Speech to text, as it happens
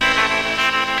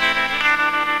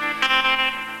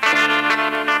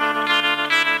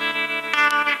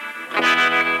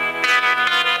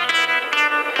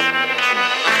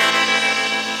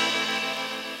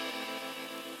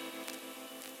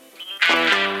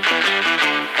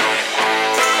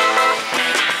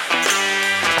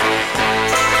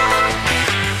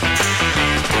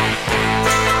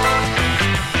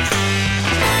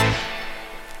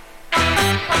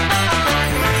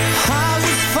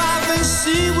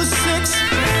were 6.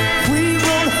 We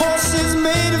rode horses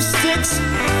made of sticks.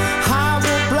 I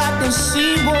wore black and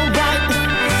she wore white,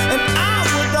 and I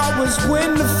would always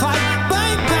win the fight.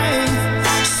 Bang, bang,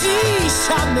 she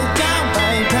shot me down.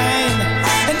 Bang, bang,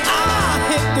 and I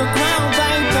hit the ground.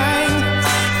 Bang, bang,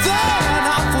 that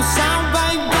awful sound.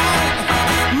 Bang, bang,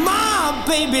 my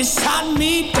baby shot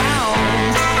me down.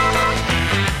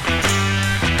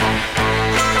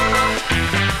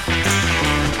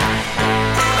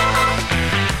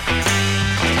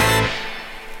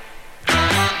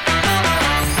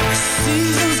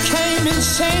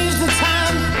 Change the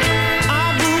time. I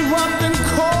grew up and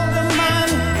called her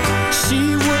mine.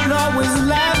 She would always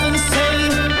laugh and say,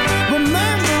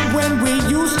 remember when we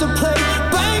used to play?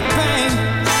 Bang, bang,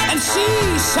 and she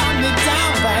shot me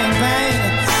down. Bang, bang,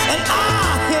 and I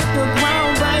hit the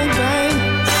ground. Bang, bang,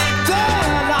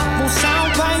 that awful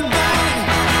sound. Bang,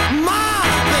 bang, my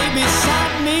baby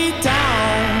shot me down.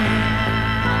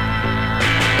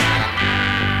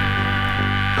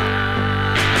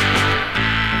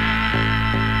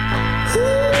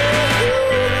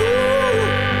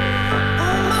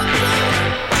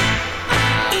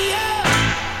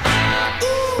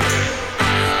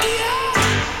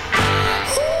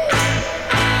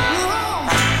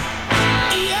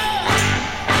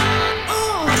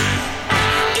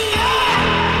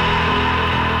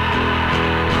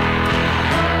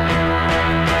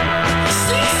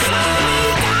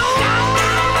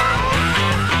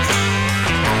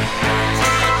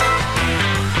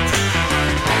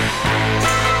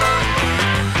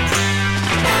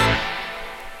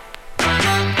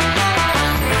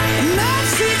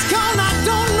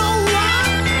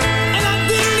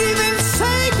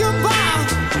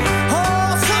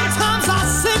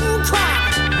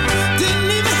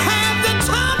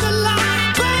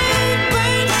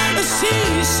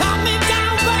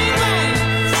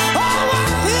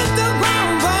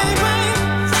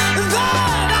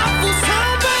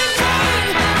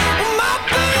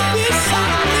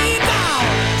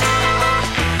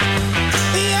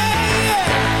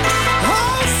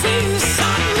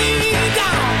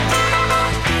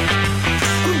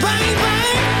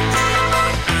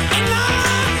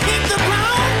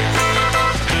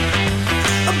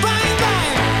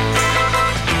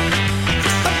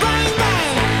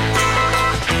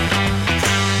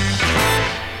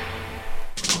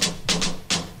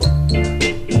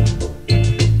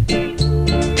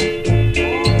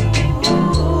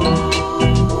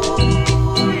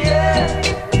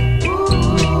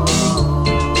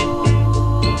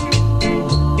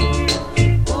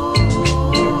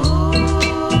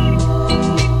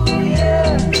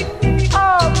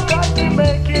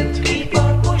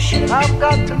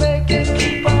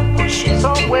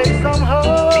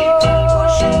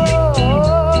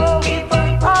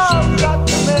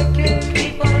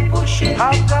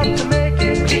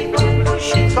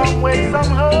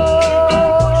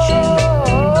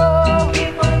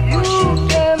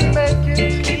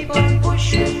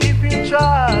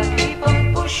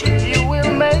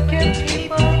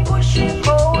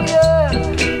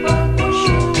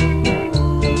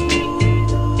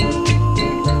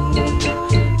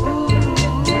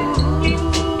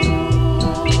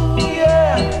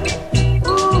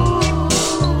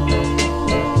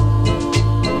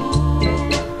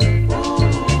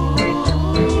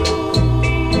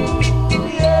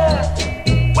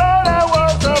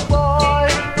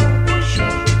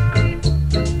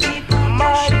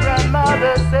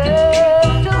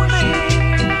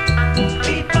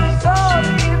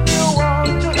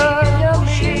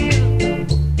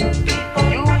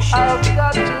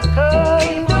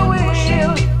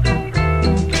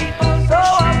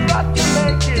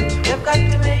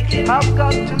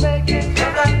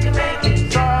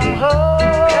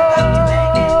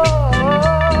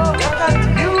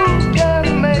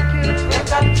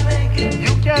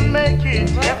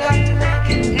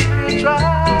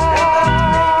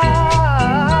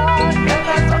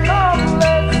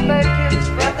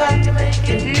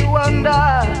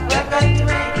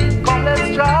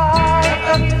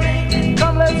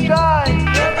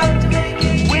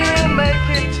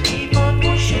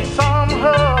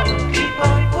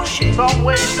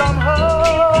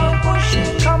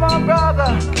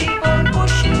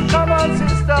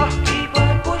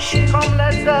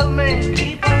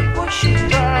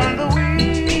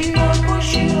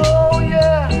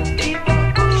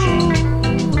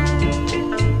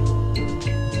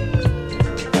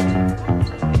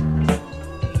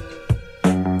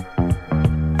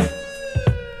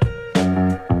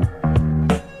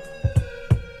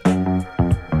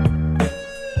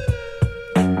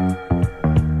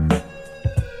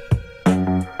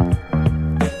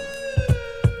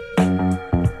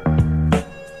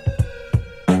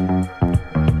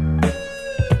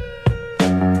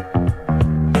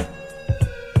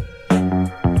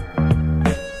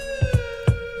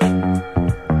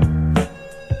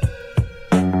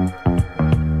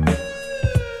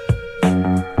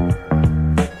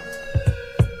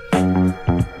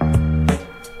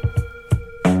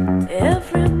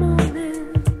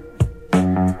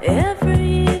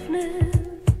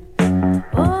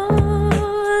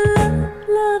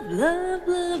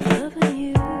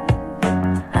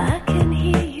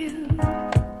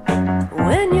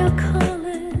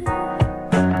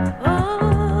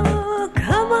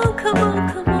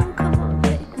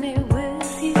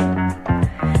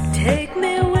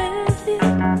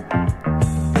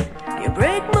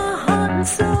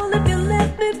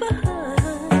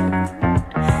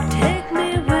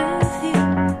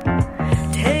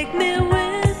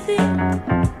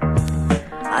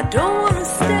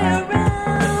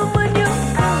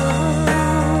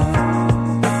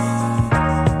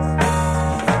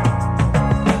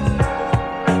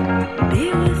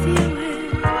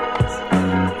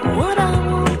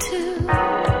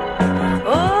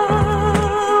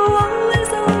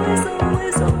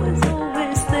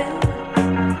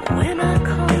 When I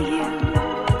call you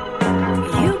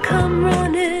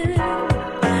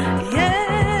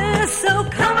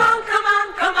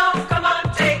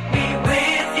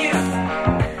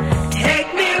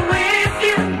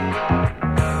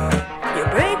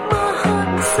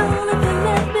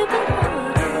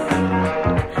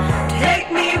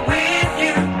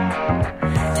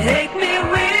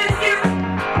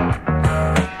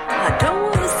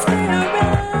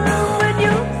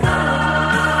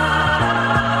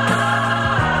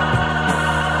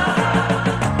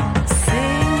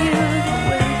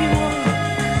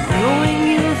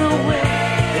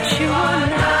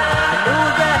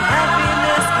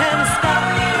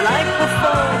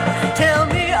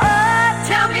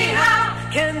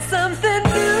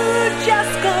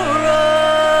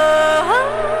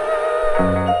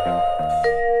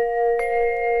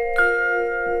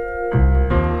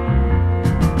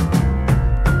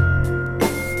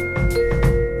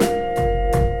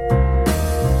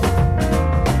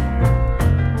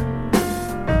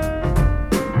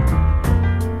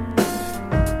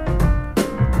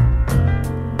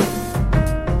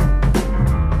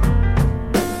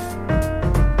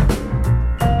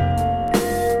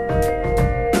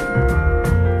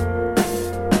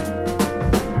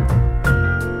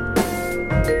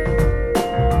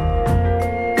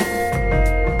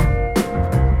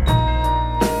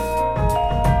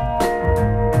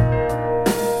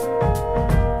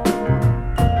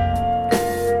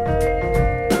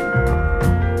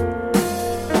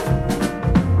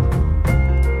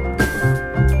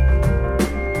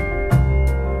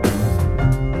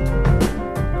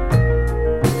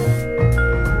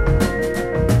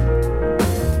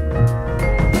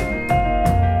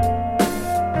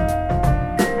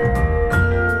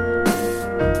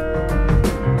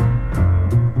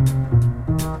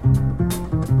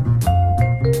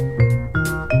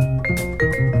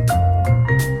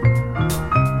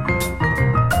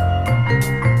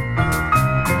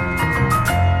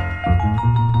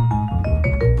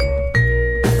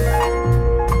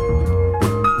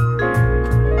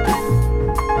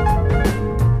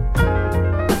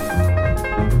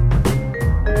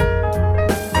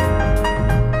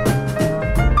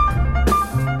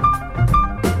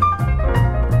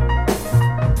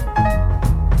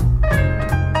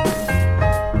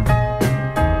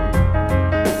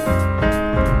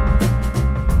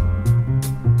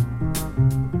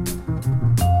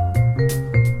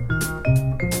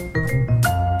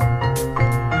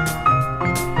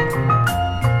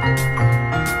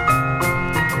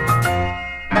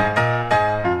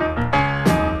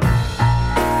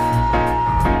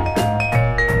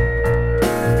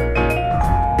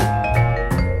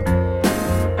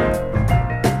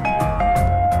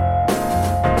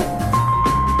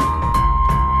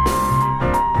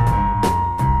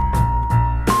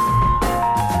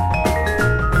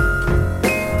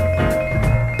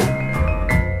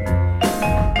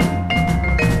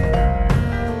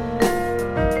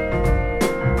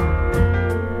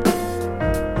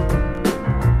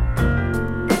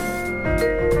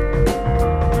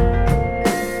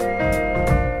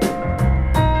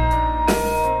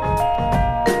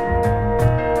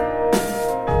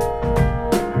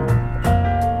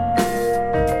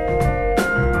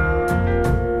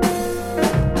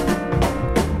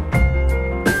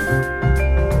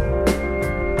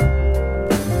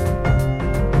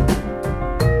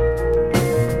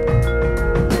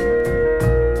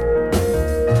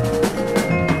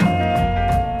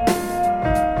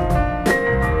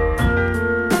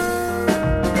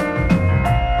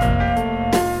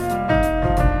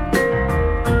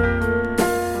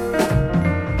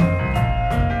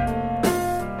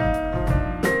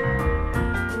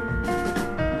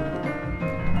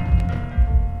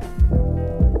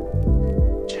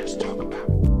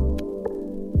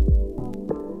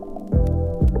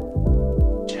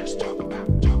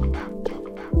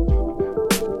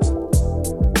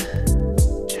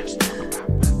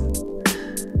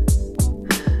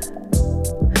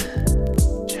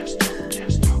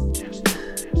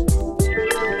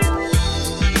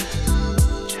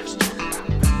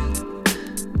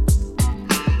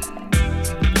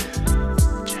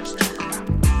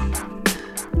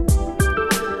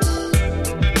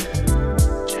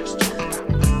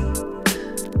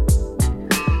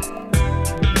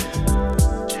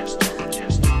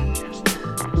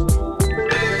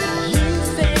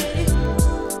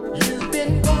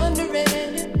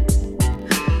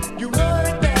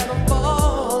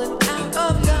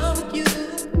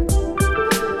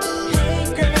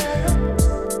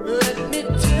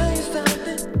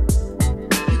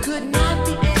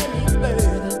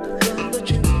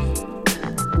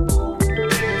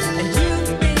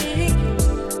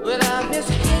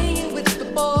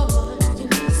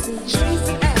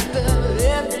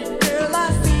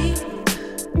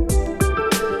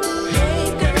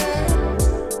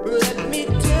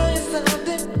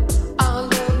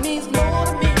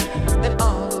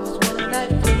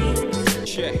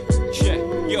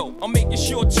I'm making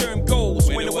short-term goals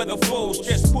when the weather falls.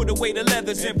 Just put away the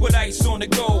leathers and put ice on the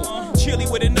gold. Chilly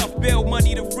with enough bail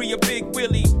money to free a big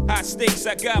Willie. High stakes,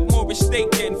 I got more at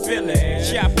stake than Philly.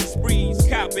 Shopping sprees,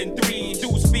 copping threes.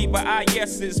 Do speed by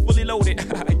IS's, fully loaded.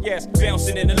 Yes,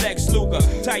 bouncing in the Lex Luger.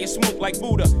 Tire smoke like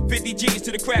Buddha. 50 G's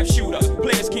to the crap shooter.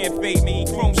 Players can't fade me.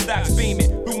 Chrome stocks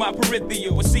beaming through my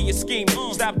peripheral. I see you scheming.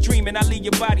 Stop dreaming, I leave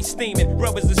your body steaming.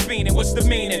 Brothers is fiending, what's the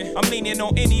meaning? I'm leaning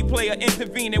on any player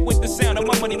intervening with the sound of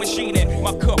my money machining.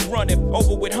 My cup running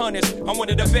over with hundreds. I'm one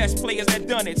of the best players that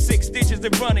done it. 6 stitches to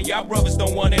run it. Y'all brothers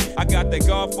don't want it. I got the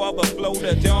Godfather flow,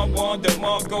 the Don Juan, the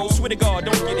Marco. Swear to God,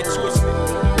 don't get it twisted.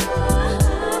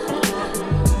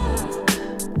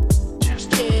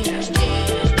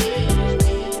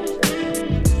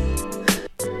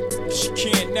 She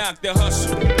can't knock the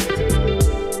hustle.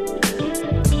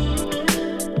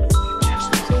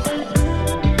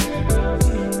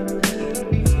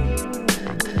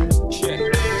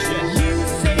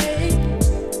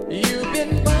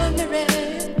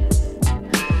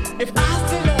 If I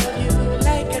still love you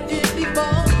like I did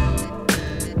before,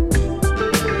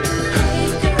 hey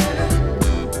girl,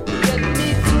 let me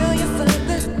tell you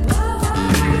something.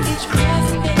 Each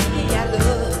passing day I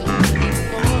love you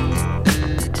more.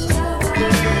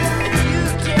 And you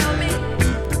can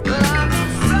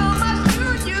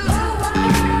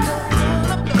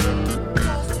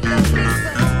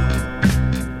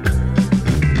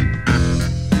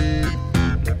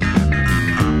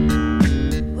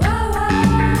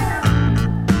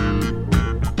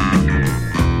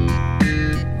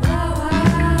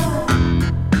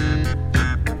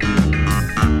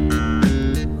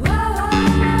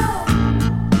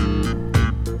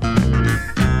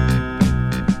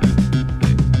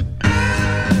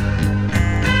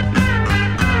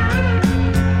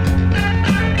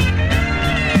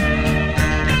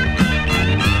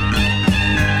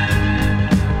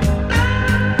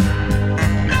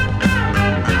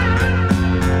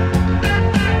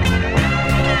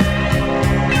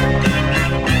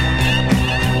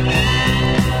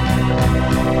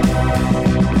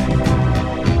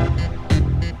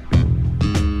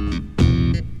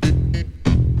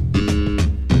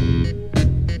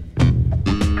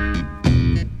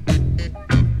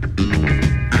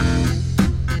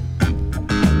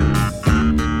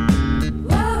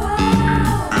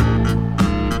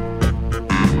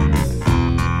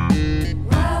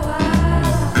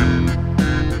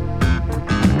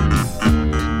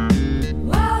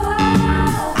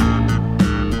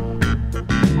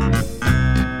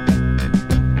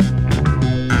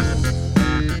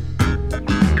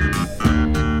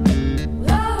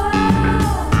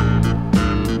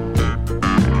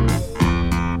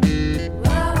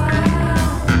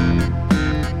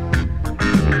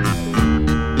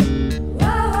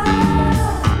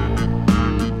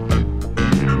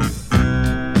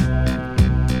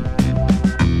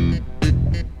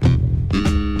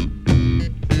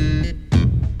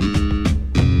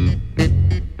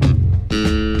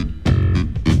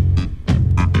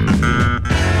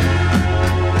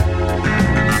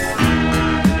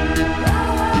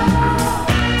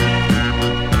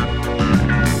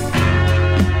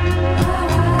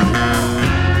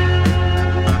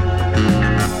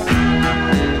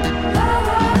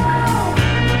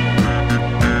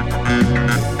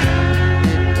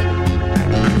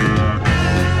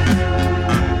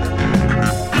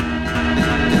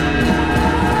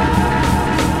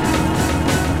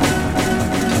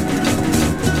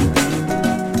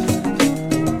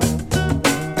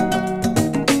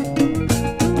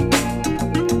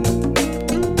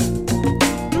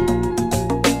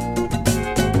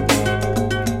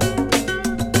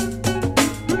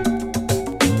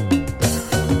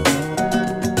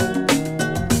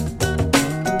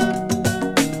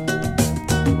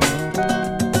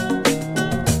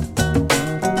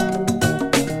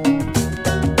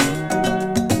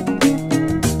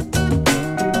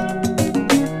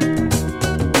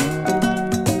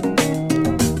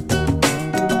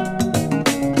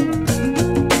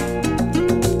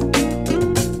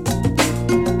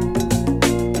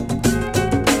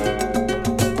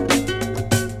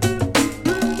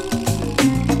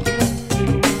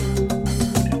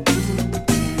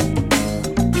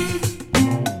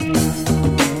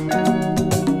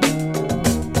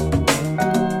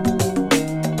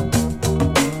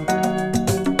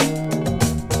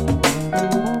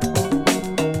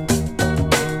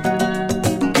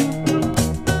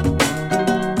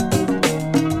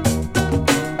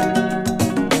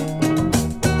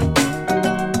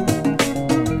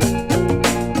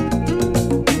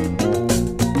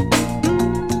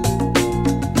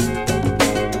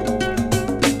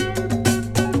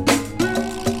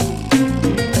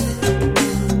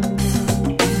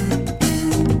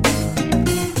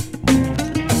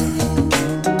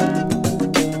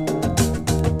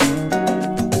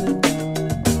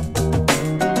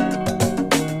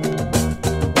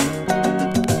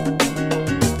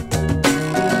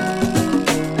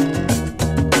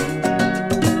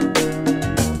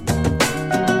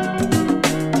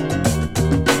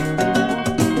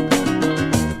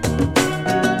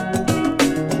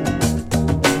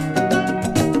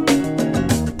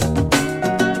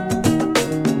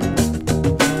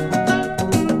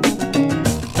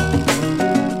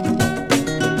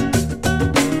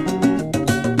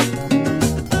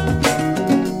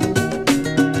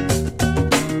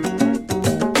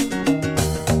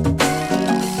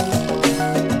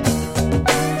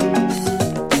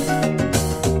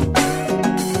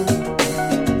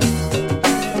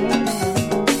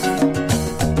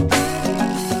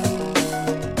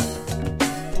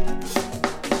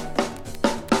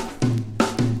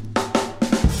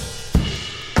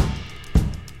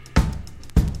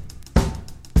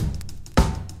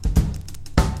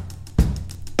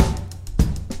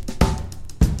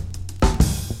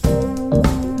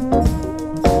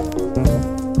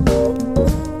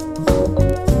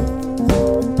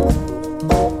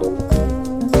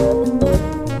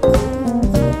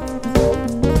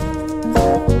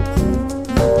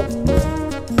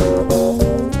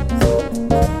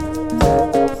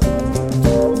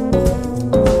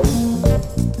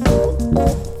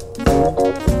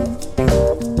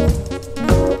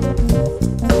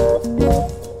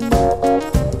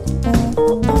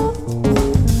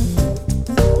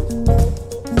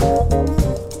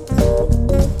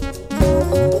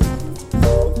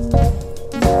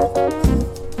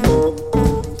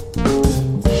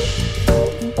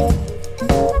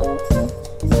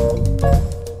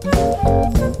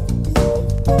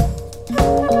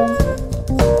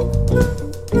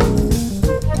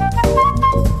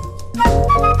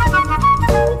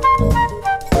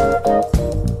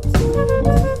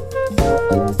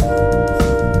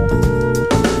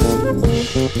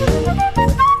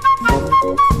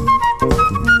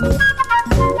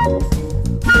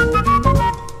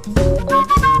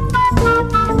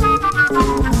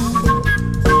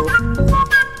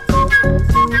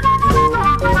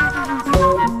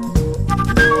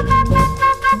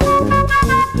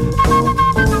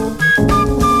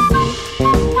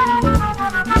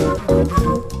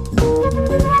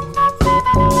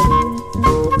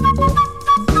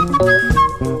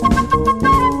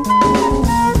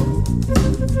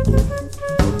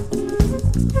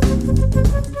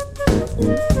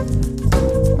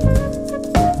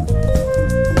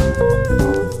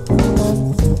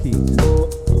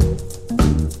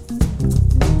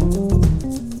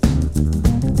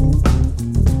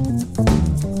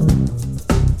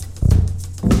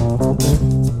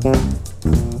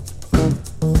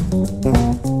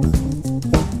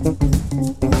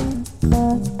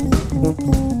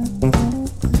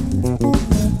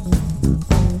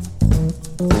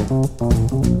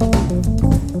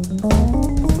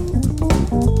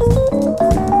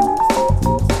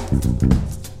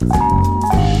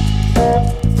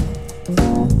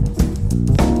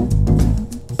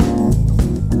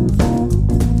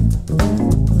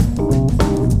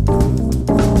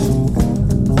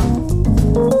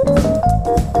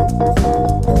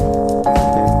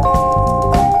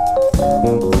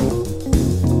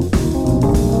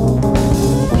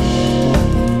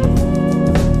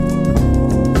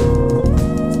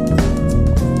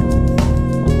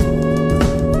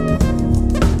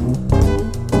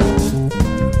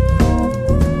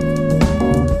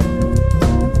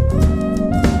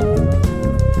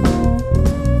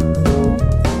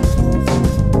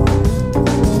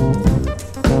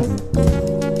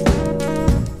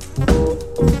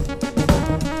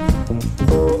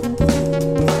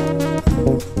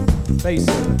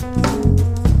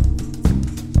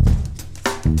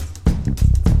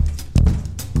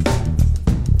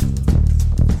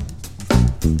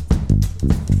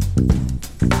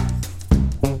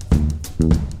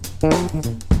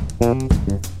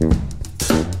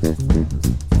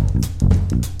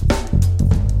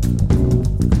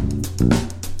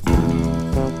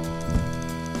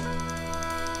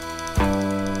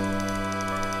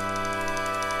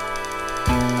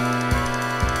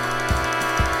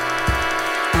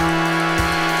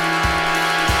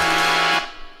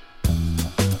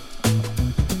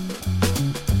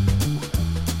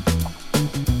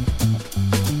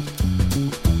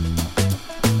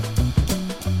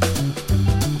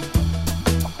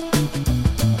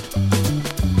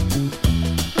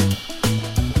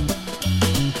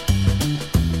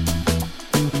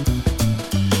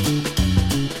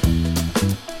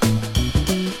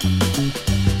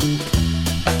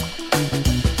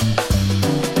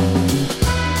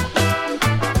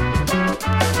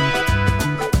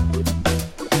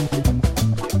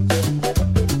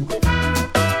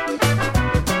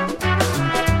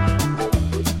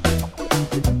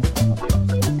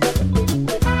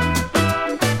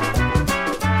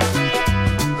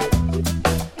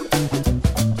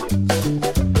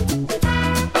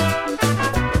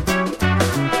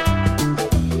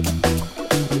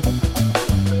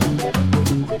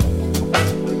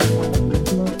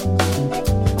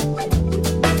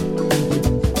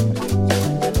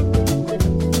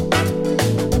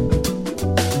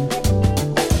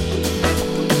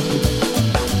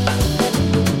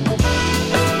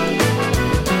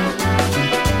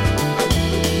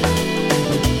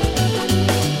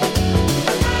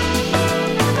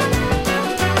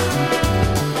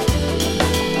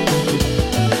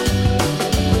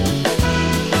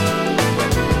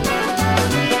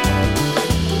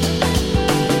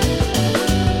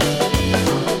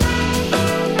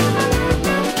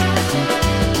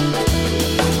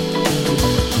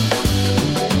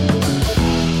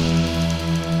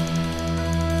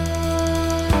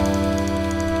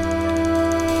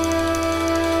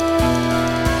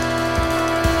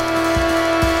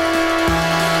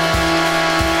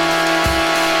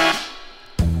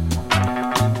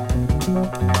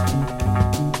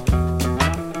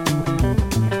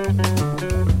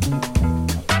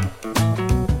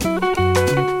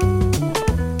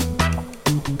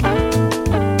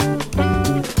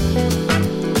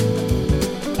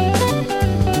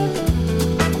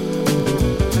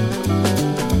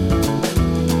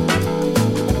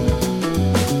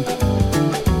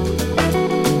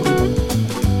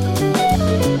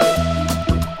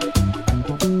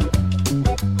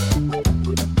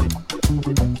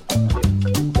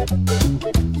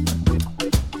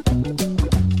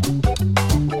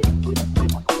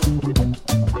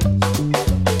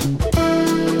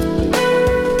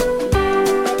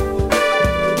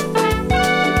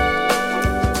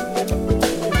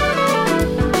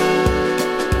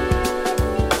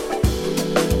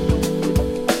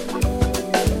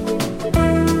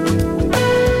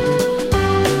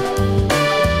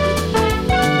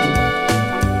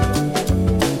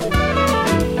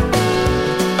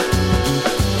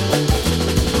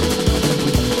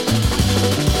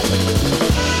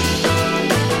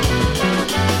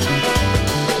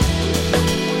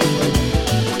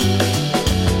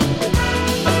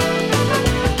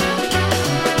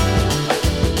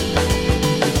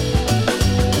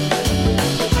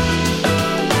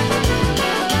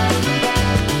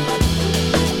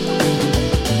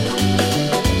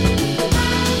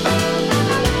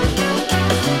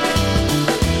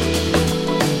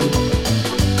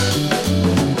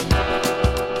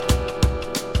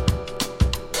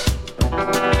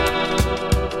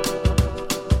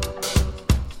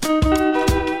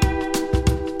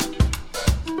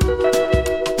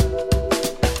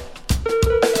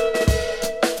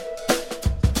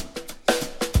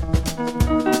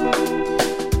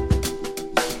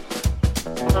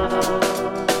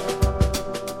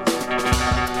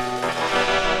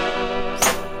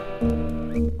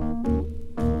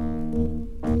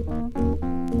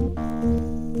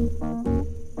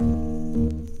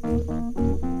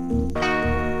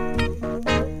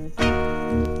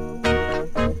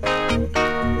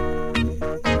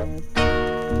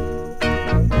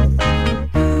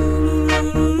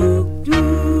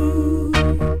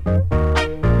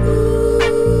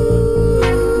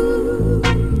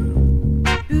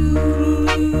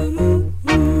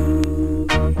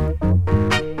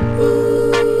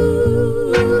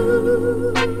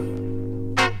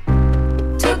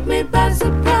me by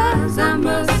surprise, I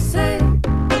must say.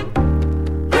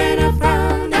 When I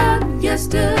found out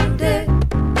yesterday,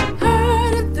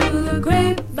 heard it through the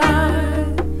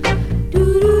grapevine.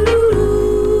 Doo-doo-doo-doo.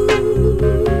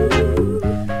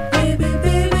 Baby,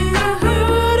 baby, I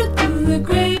heard it through the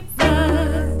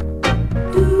grapevine.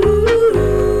 Doo-doo-doo.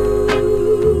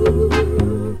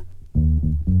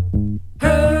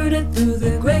 Heard it through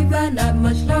the grapevine. Not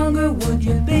much longer would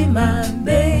you be my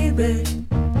baby.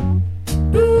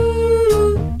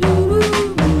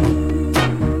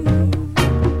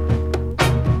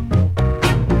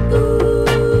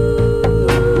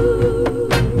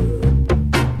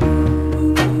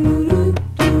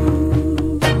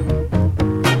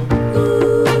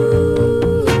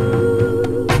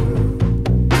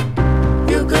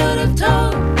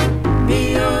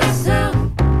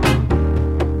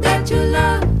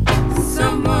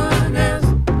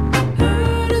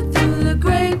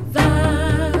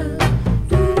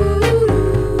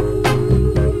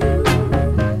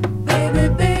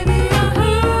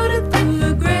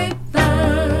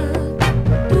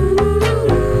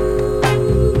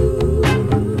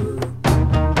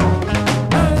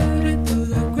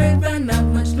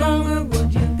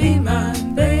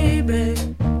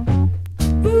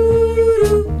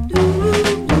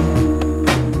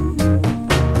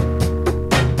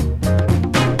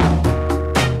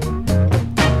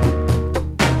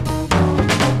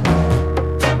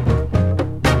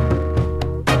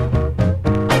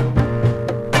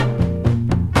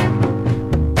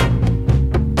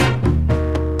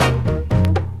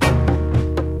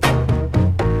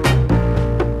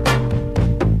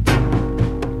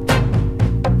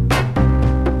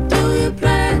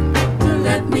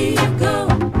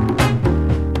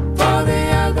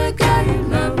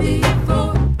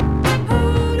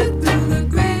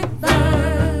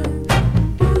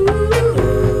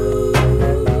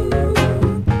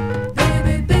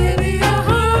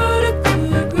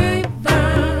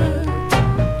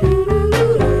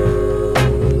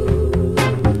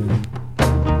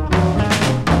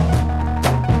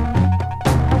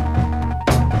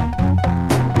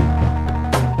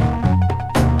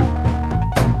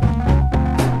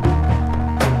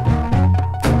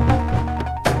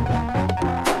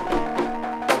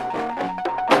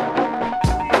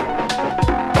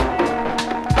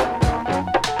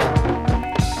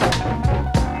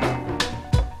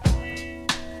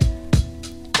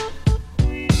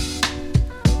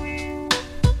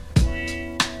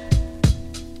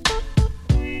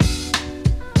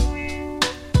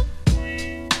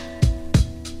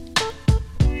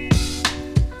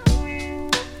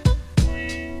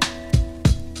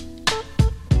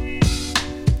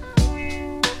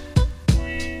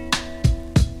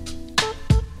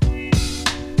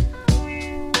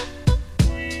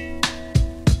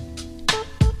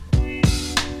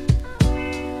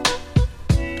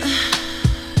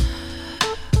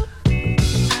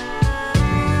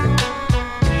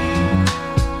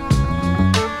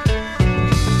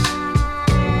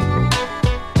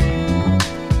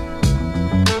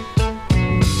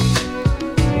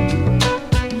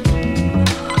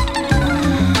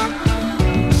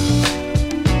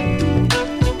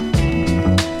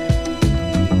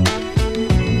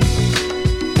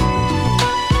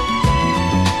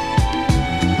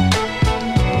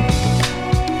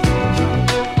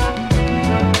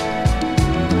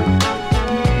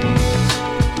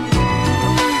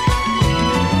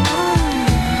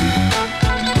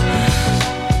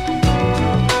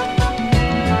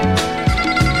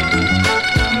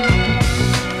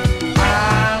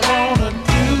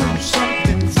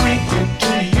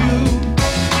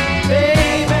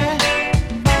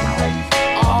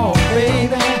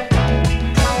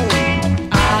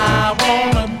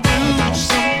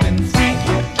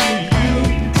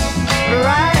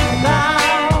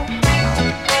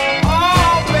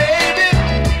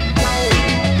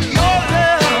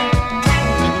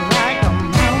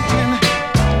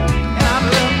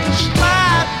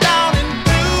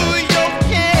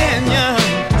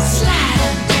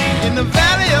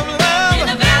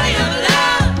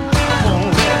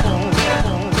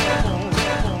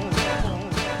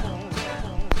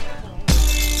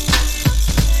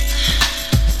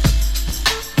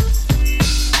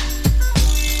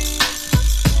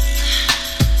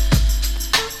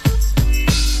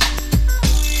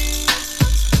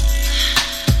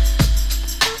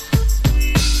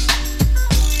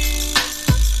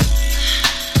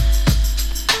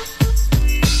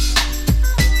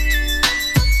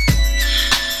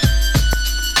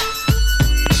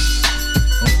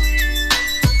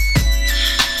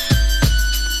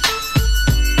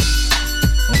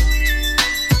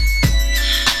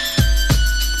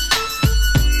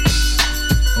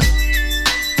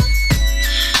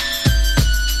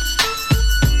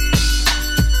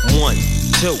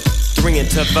 2, 3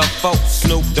 into the 4.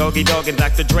 Snoop, Doggy Dogg, and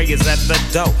Dr. Dre is at the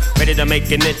door, ready to make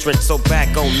an entrance, so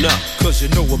back on up. Cause you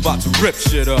know we're about to rip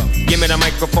shit up. Give me the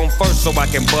microphone first so I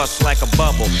can bust like a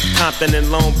bubble. Compton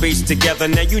and Long Beach together,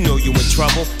 now you know you in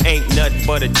trouble. Ain't nothing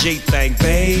but a G thing,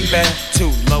 baby. Too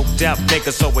low death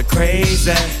niggas, so we're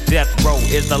crazy. Death Row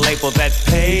is the label that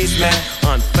pays me.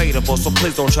 Unfadable, so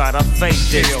please don't try to fake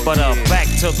this. But back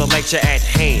to the lecture at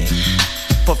hand.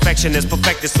 Perfection is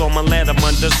perfected, so I'ma let them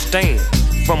understand.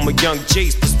 From a young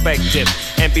G's perspective.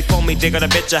 And before me dig on a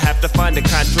bitch, I have to find a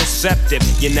contraceptive.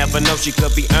 You never know, she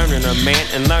could be earning her man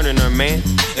and learning her man,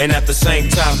 and at the same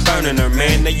time burning her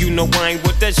man. Now you know I ain't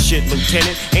with that shit,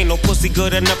 Lieutenant. Ain't no pussy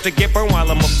good enough to get burned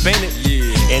while I'm offended. Yeah.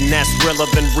 And that's realer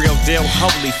than real deal,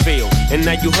 Holyfield. And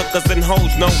now you hookers and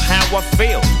hoes know how I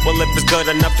feel. Well, if it's good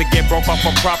enough to get broke off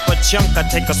a proper chunk, I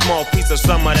take a small piece of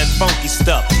some of that funky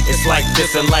stuff. It's like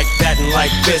this and like that and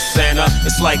like this and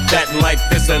it's like that and like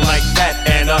this and like that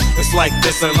and it's like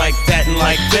this and like that and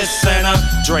like this and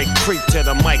Drake creep to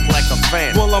the mic like a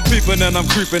fan. Well, I'm peeping and I'm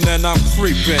creeping and I'm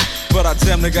creeping, but I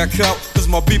damn near got caught, cause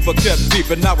my beeper kept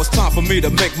beeping. Now it's time for me to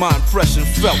make my impression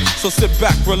felt. So sit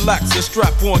back, relax, and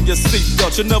strap on your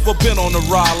seatbelt. You never been on a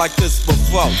ride like this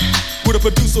before, with a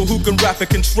producer who can rap and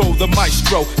control the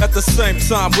maestro. At the same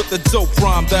time with the dope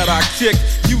rhyme that I kick,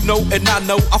 you know and I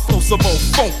know I flow some old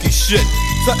funky shit.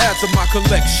 To add to my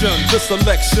collection, this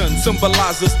selection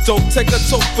symbolizes dope. Take a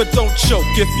toke but don't choke.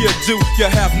 If you do, you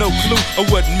have no clue of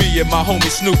what me and my homie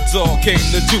Snoop Dogg came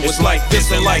to do. It's like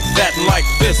this and like that and like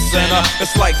this and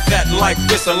it's like that and like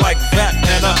this and like that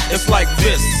and it's like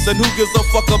this. And who gives a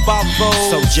fuck about those?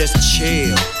 So just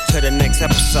chill to the next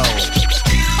episode.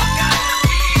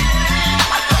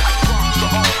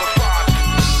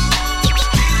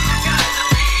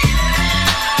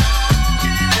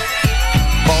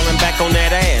 On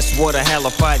that ass, what a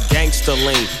hellified gangster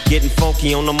lean. Getting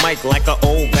funky on the mic like an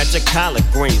old batch of collard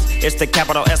greens. It's the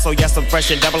capital S-O-S, I'm fresh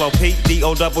and double O-P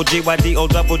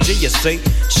D-O-double-G-Y-D-O-double-G, you see.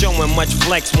 Showing much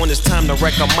flex when it's time to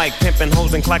wreck a mic. Pimping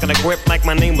hoes and clocking a grip like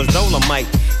my name was Dolomite.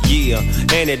 Yeah,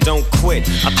 and it don't quit.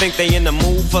 I think they in the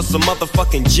mood for some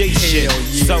motherfucking G shit.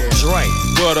 Yeah. So Dre,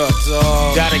 what up,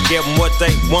 dog? Gotta give them what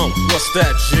they want. What's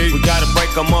that, G? We gotta break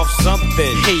them off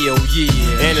something. Hell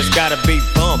yeah. And it's gotta be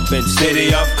bumpin'. City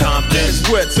of Compton. It's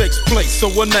where it takes place, so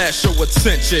when that show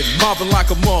attention. Mobbing like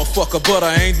a motherfucker, but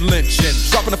I ain't lynching.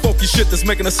 Dropping the funky shit that's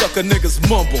making the sucker niggas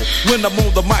mumble. When I'm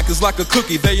on the mic, it's like a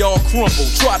cookie, they all crumble.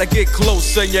 Try to get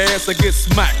close, and your ass will get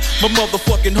smacked. My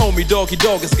motherfucking homie, Doggy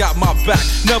Dogg, has got my back.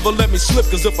 Never let me slip,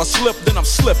 cause if I slip, then I'm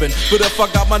slipping. But if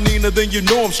I got my Nina, then you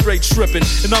know I'm straight tripping.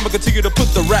 And I'ma continue to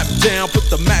put the rap down, put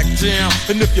the Mac down.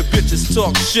 And if your bitches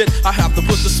talk shit, I have to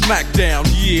put the smack down.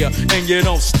 Yeah, and you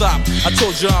don't stop. I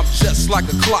told you I'm just like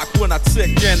a clock when I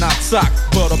tick and I talk.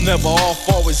 But I'm never off,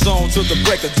 always on till the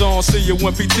break of dawn. See you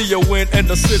when PTO in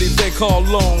the city they call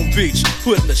Long Beach.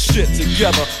 Putting the shit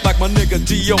together like my nigga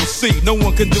DOC. No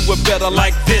one can do it better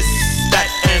like this, that,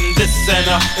 and this, and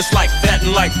it's like that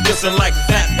and like this and like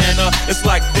that, and it's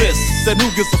like this. Then who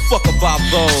gives a fuck about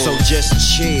those? So just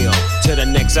chill to the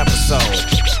next episode.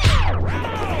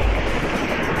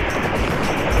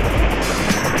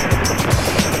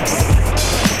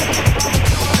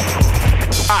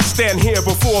 I stand here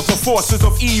before the forces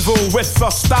of evil with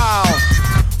a style.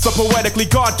 The poetically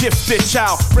God-gifted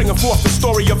child, bringing forth the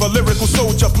story of a lyrical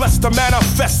soldier, blessed to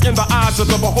manifest in the eyes of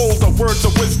the beholder. Words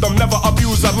of wisdom, never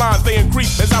abuse a line. They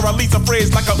increase as I release a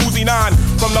phrase like a Uzi 9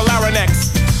 from the larynx.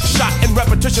 Shot in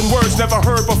repetition, words never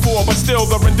heard before, but still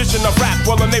the rendition of rap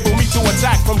will enable me to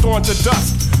attack from dawn to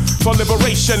dusk. For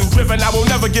liberation, driven, I will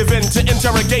never give in to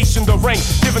interrogation. The rank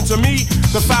given to me,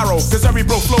 the pharaoh, cause every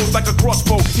bro flows like a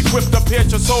crossbow, equipped to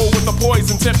pierce your soul with a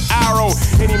poison-tipped arrow.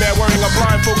 Any man wearing a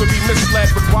blindfold could be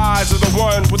misled, but wise are the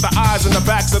ones with the eyes and the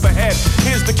backs of the head.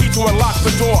 Here's the key to unlock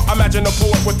the door. Imagine a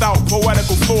poet without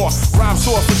poetical flaw. Rhyme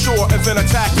soar for sure, and then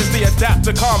attack is the adapt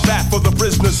to combat for the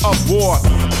prisoners of war.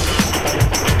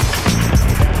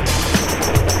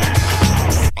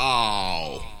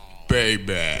 Oh,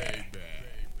 baby.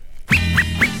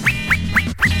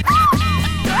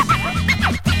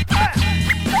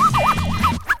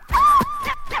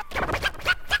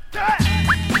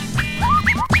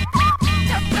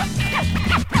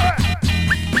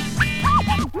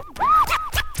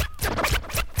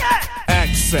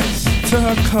 To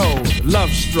her code, love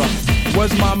struck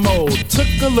was my mode. Took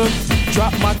a look,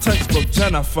 dropped my textbook,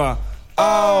 Jennifer.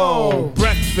 Oh,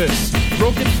 breakfast,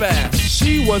 broke it fast.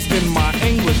 She was in my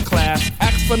English class.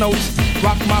 Asked for notes,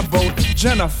 rocked my vote,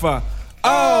 Jennifer.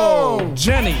 Oh,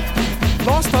 Jenny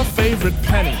lost her favorite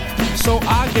penny, so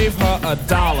I gave her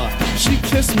 $1. She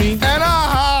kissed me and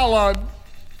I hollered.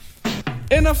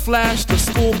 In a flash, the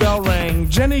school bell rang.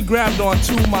 Jenny grabbed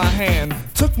onto my hand,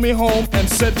 took me home and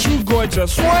said, "True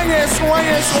gorgeous, swing it, swing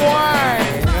it,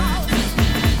 swing."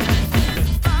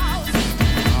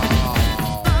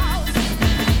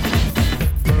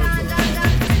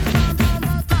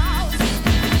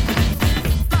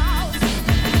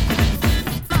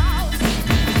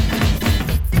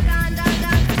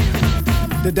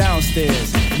 The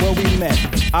downstairs, where we met.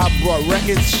 I brought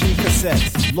records, she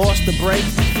cassettes. Lost the break,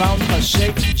 found her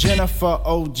shape, Jennifer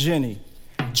O. Jenny.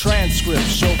 Transcript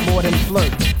showed more than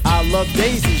flirt. I love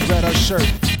daisies, read her shirt.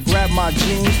 Grab my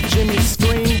jeans, Jimmy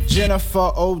screamed,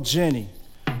 Jennifer O. Jenny.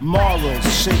 Morals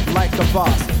shaped like a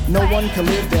boss. No one can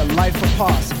live their life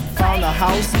apart. Found a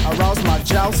house, aroused my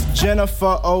joust,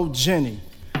 Jennifer O. Jenny.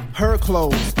 Her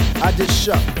clothes, I did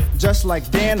shuck. Just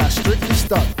like Dan, I strictly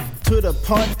stuck. To the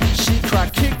punt, she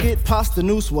cried, kick it, past the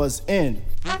noose was in.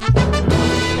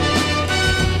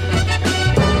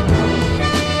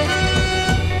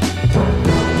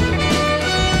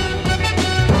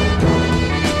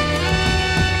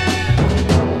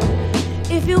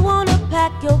 If you wanna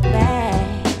pack your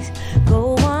bags,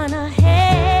 go on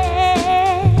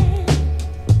ahead.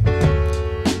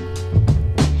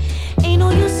 Ain't no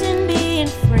use in being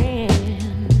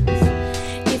friends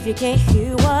if you can't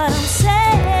hear what I'm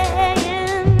saying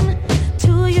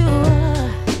to you.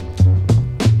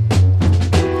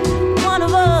 One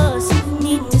of us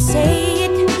need to say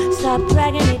it, stop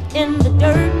dragging it in the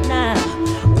dirt now.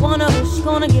 One of us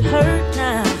gonna get hurt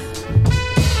now.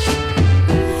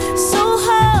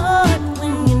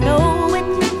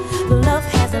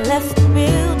 Left the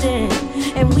building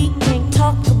and we can't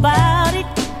talk about it.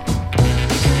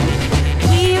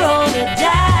 We roll the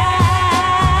dice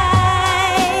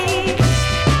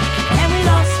and we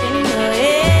lost in the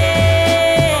end.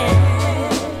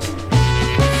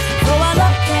 Though our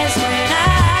luck has run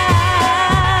out,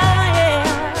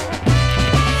 yeah,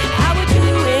 I would do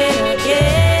it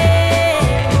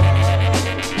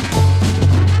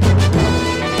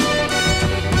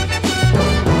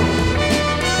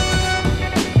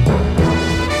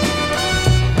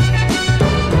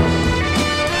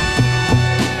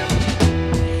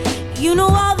You know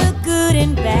all the good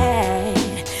and bad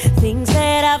things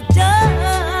that I've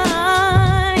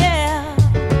done, yeah.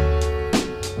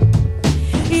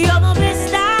 You're the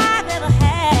best I've ever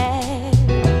had.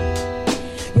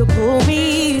 You pull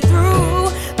me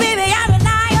through, baby, I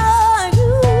rely on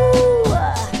you.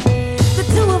 The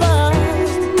two of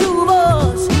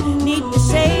us need to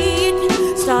say it.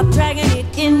 Stop dragging it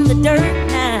in the dirt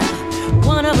now.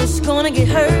 One of us gonna get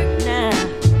hurt now.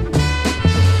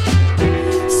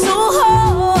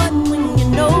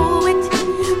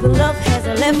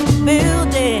 Left the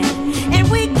building and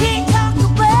we can't talk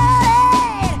about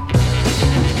it.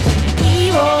 We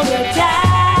roll the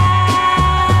dice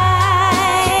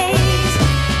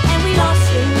and we lost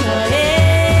in the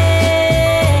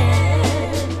end.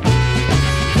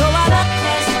 Though our luck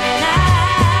has run out,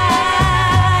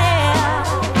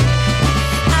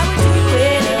 I would do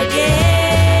it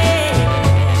again.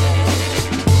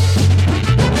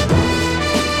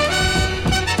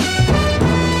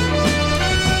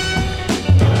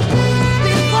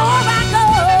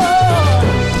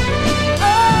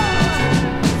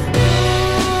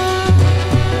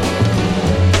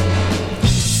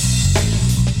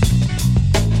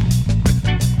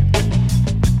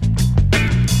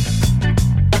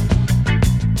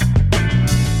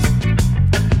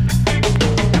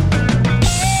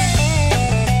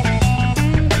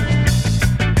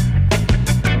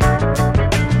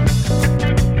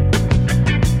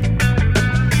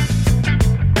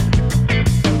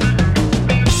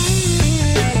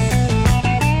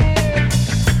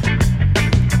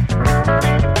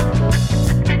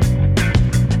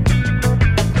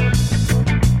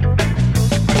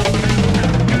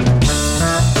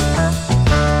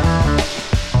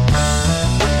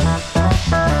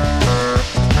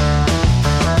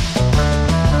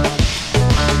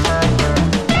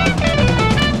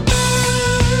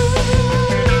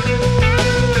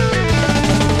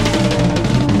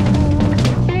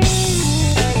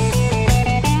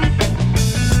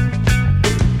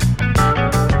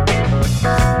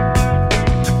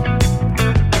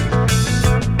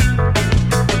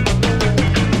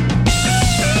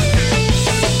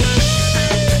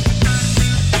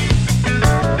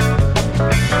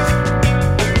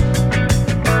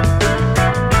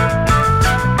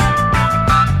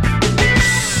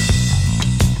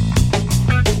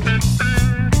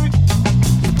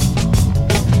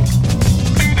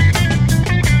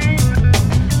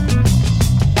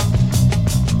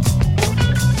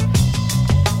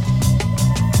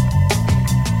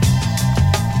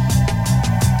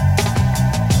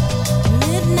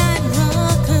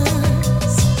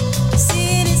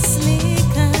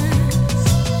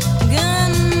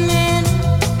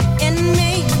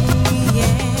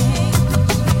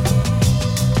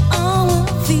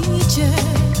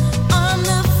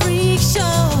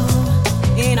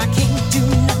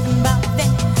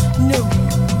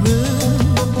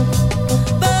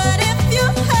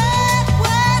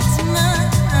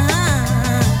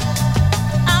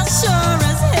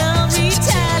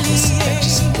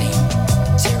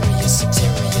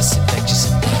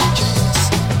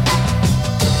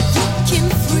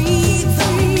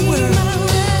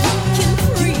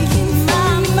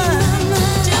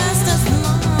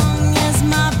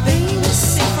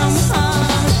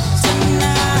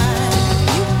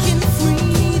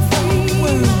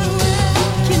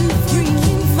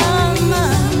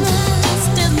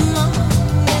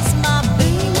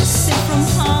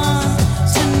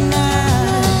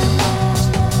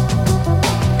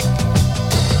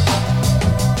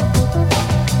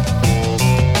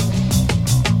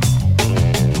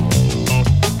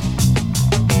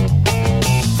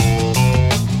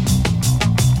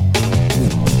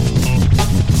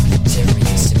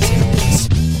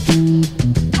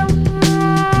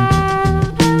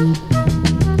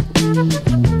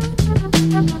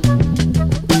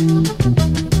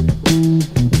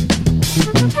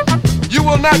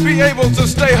 not be able to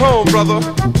stay home, brother.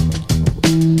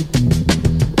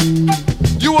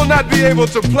 You will not be able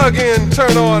to plug in,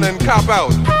 turn on, and cop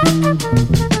out.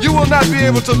 You will not be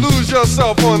able to lose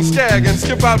yourself on Skag and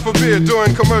skip out for beer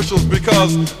during commercials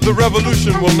because the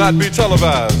revolution will not be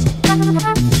televised.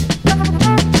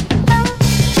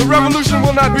 The revolution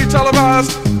will not be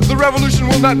televised. The revolution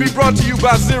will not be brought to you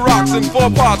by Xerox in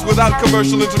 4 parts without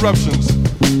commercial interruptions.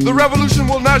 The revolution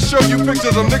will not show you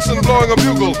pictures of Nixon blowing a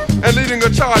bugle and leading a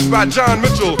charge by John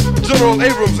Mitchell, General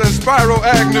Abrams, and Spyro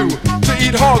Agnew to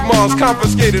eat hog maws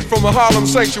confiscated from a Harlem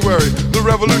sanctuary. The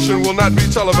revolution will not be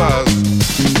televised.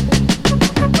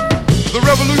 The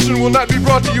revolution will not be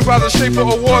brought to you by the Schaefer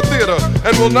Award Theater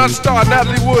and will not star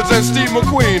Natalie Woods and Steve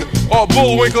McQueen or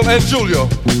Bullwinkle and Julia.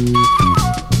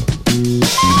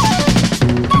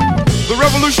 The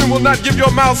revolution will not give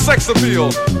your mouth sex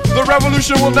appeal. The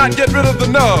revolution will not get rid of the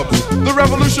nubs. The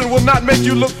revolution will not make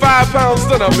you look 5 pounds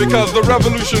thinner because the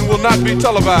revolution will not be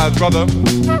televised, brother.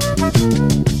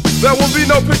 There will be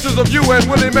no pictures of you and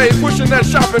Willie Mae pushing that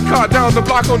shopping cart down the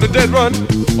block on the dead run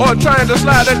or trying to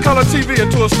slide that color TV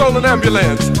into a stolen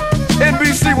ambulance.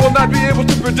 NBC will not be able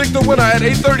to predict the winner at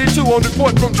 8:32 on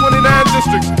report from 29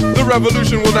 districts. The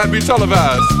revolution will not be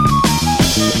televised.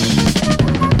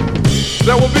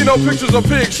 There will be no pictures of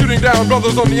pigs shooting down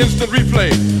brothers on the instant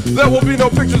replay. There will be no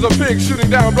pictures of pigs shooting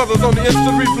down brothers on the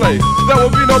instant replay. There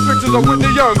will be no pictures of Whitney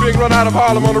Young being run out of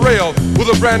Harlem on a rail with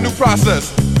a brand new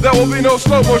process. There will be no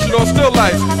slow motion or still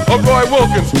lights of Roy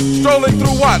Wilkins strolling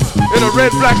through Watts in a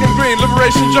red, black, and green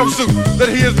liberation jumpsuit that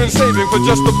he has been saving for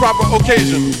just the proper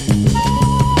occasion.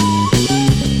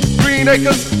 Green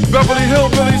Acres, Beverly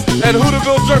Hillbillies, and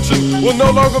Hooterville Junction will no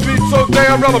longer be so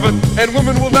damn relevant, and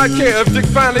women will not care if Dick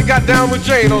finally got down with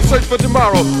Jane on Search for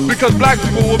Tomorrow, because black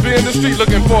people will be in the street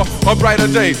looking for a brighter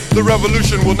day. The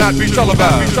revolution will not be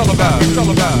televised.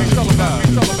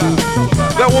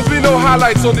 There will be no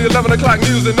highlights on the 11 o'clock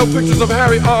news and no pictures of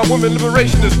Harry armed women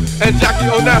liberationists and Jackie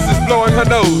Onassis blowing her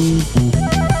nose.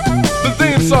 The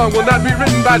theme song will not be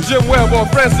written by Jim Webb or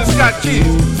Francis Scott Keys,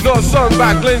 nor sung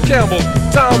by Glenn Campbell,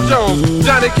 Tom Jones,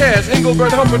 Johnny Cash,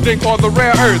 Engelbert Humperdinck, or The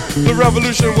Rare Earth. The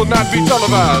revolution will not be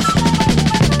televised.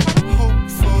 Hope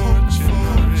for a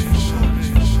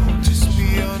generation, just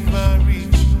beyond my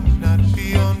reach, not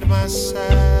beyond my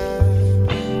sight.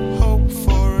 Hope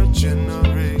for a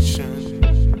generation.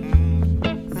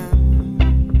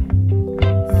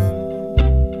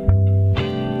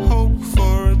 Hope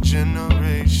for a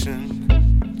generation,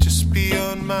 just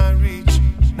beyond my reach,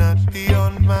 not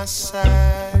beyond my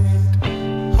sight.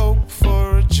 Hope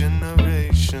for a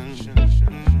generation.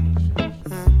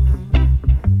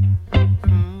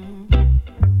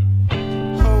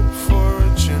 Hope for a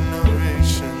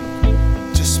generation,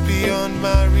 just beyond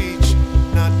my reach,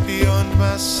 not beyond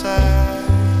my sight.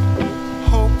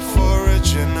 Hope for a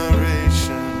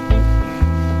generation.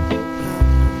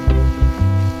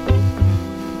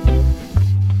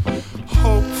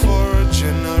 Hope for a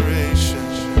generation,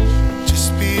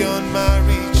 just beyond my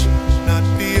reach, not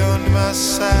beyond my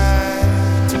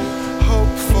sight.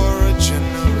 Hope for a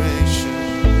generation.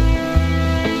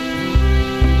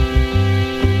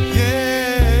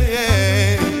 Yeah,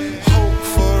 yeah. Hope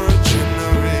for a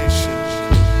generation,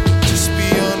 just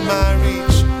beyond my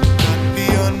reach, not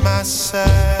beyond my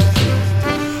sight.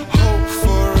 Hope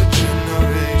for a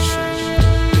generation.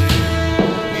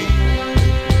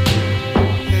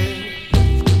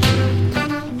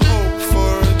 Hope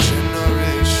for a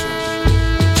generation,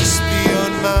 just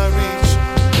beyond my reach,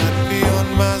 not beyond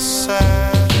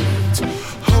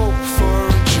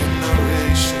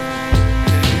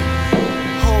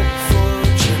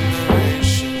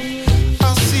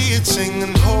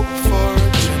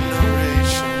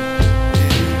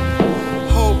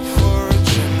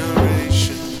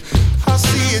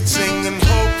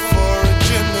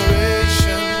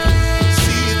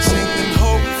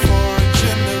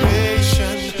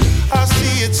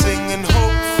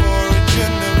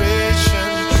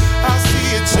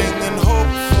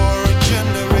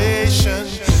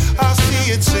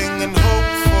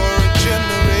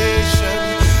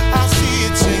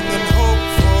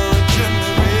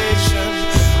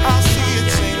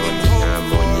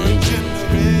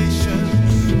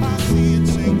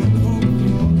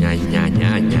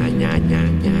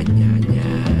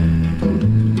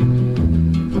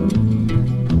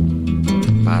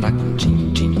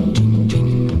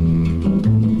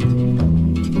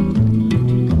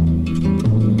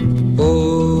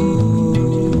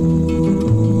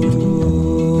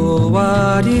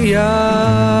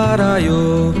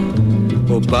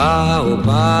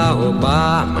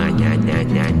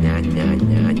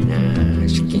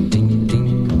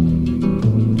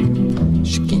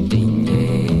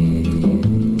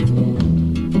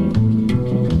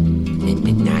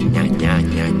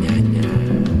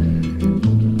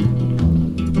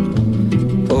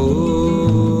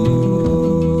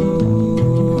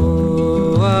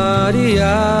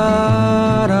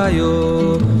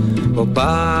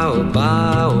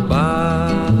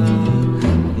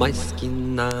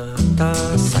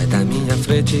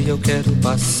frente eu quero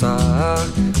passar,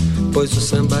 pois o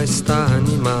samba está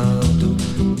animado.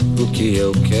 O que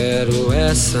eu quero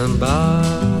é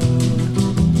sambar.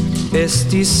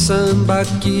 Este samba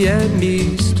que é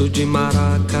misto de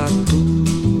maracatu.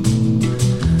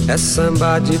 É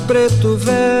samba de preto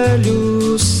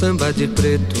velho, samba de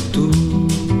preto tu.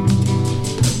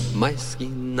 Mais que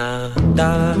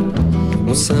nada,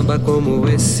 um samba como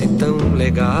esse tão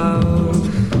legal,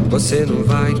 você não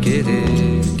vai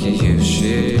querer que eu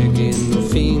chegue no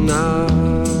final.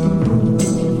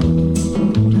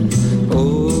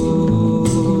 Oh,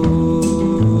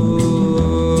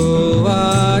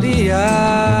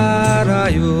 ariaraio,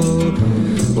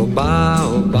 oba,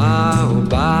 oba,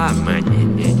 oba,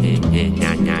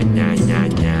 nha, nha, nha, nha,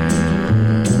 nha.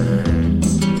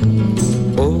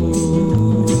 Oh,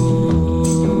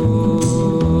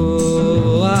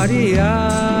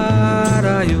 ariaraio,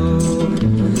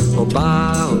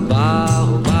 oba, oba,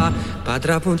 oba,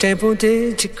 padra ponte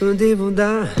ponte, ticande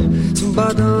bunda,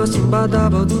 zumbada, zumbada,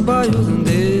 badumba,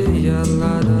 yuzunde,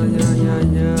 yalada, nha, nha,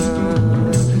 nha,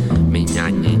 minha,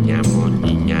 nha,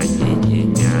 moninha, nha,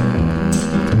 nha.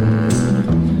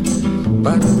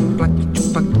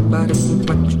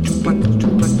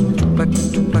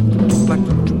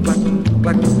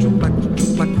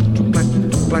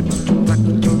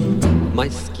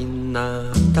 Mais que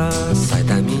nada, sai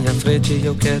da minha frente,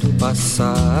 eu quero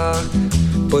passar,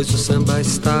 pois o samba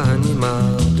está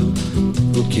animado.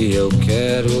 O que eu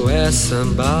quero é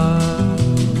sambar.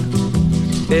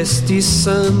 Este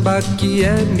samba que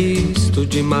é misto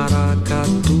de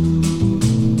maracatu.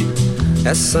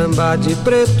 É samba de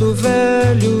preto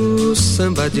velho,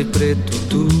 samba de preto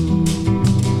tu.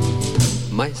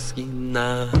 Mais que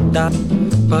nada,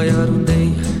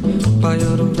 paiarundei,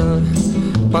 paiarunda,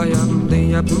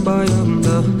 paiarundei,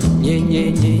 apumbayanda, nye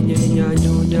nye nye nye nha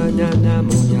nha nha nha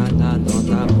nha na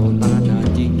na na na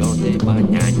ding dong de ba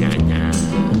nha nha nha.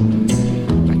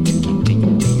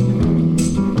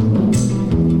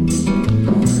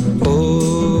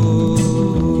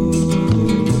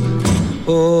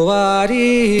 Oh,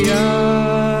 ariaraio,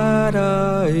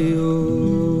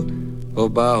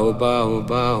 oba, oba,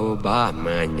 oba, oba,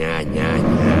 ma, nha, nha,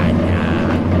 nha, nha.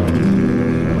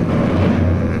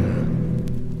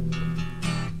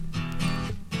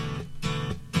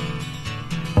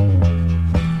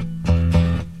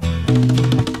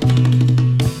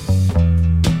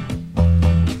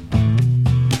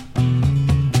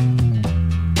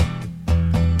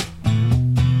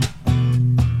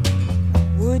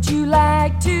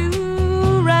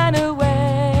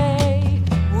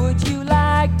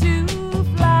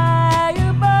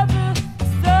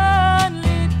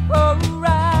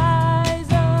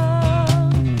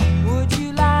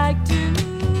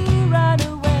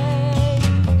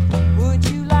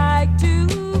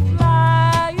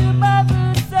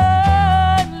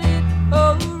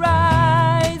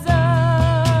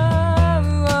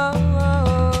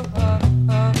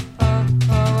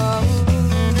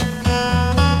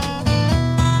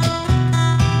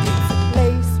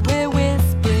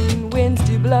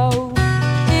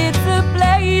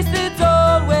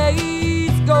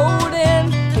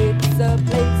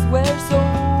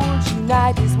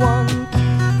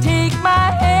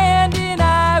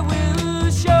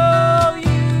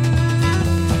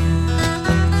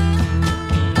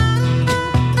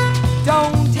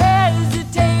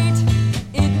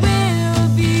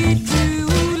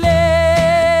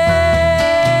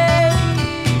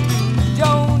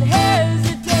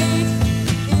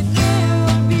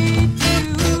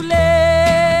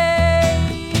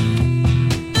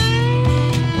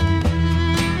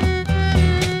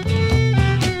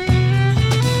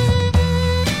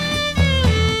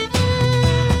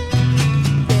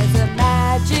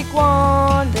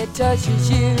 Touches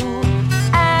you